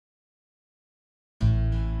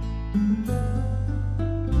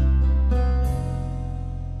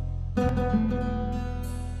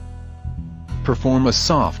Perform a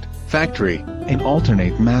soft, factory, and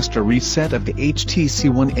alternate master reset of the HTC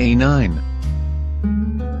One A9.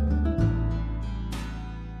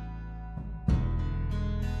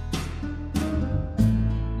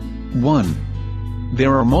 1.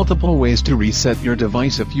 There are multiple ways to reset your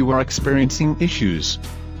device if you are experiencing issues.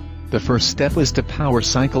 The first step is to power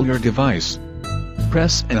cycle your device.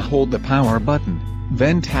 Press and hold the power button,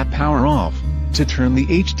 then tap power off. To turn the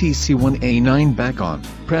HTC One A9 back on,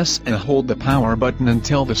 press and hold the power button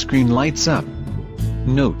until the screen lights up.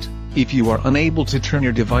 Note: if you are unable to turn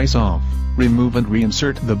your device off, remove and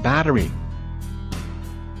reinsert the battery.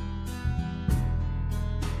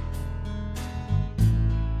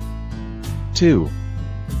 2.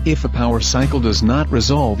 If a power cycle does not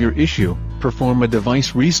resolve your issue, perform a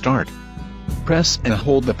device restart. Press and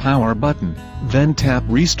hold the power button, then tap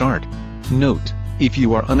Restart. Note: if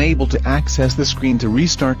you are unable to access the screen to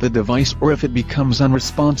restart the device, or if it becomes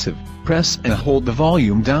unresponsive, press and hold the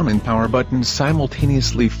volume down and power buttons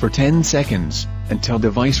simultaneously for 10 seconds, until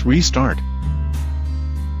device restart.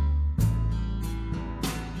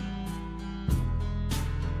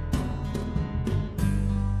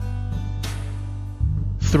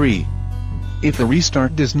 3. If the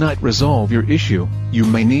restart does not resolve your issue, you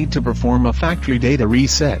may need to perform a factory data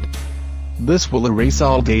reset. This will erase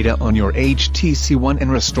all data on your HTC One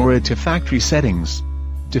and restore it to factory settings.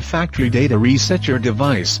 To factory data reset your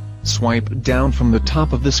device, swipe down from the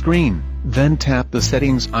top of the screen, then tap the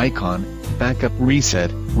settings icon, Backup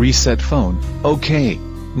Reset, Reset Phone, OK.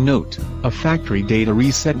 Note: a factory data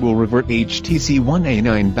reset will revert HTC One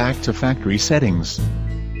A9 back to factory settings.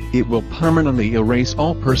 It will permanently erase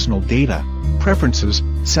all personal data, preferences,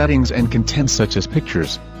 settings and content such as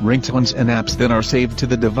pictures, ringtones and apps that are saved to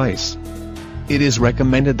the device. It is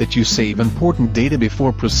recommended that you save important data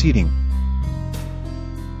before proceeding.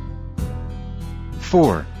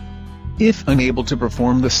 4. If unable to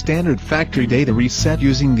perform the standard factory data reset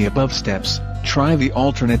using the above steps, try the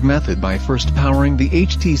alternate method by first powering the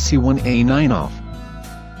HTC One A9 off.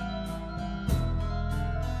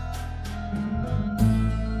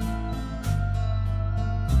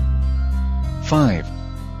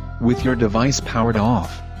 With your device powered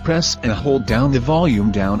off, press and hold down the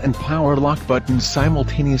volume down and power lock buttons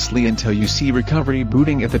simultaneously until you see recovery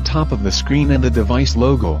booting at the top of the screen and the device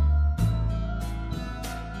logo.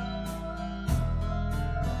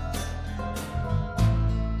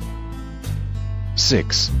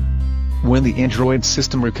 6. When the Android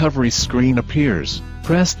system recovery screen appears,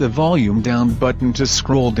 press the volume down button to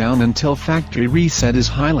scroll down until factory reset is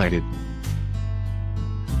highlighted.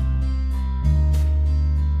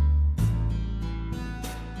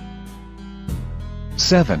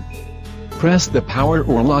 7. Press the power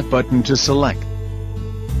or lock button to select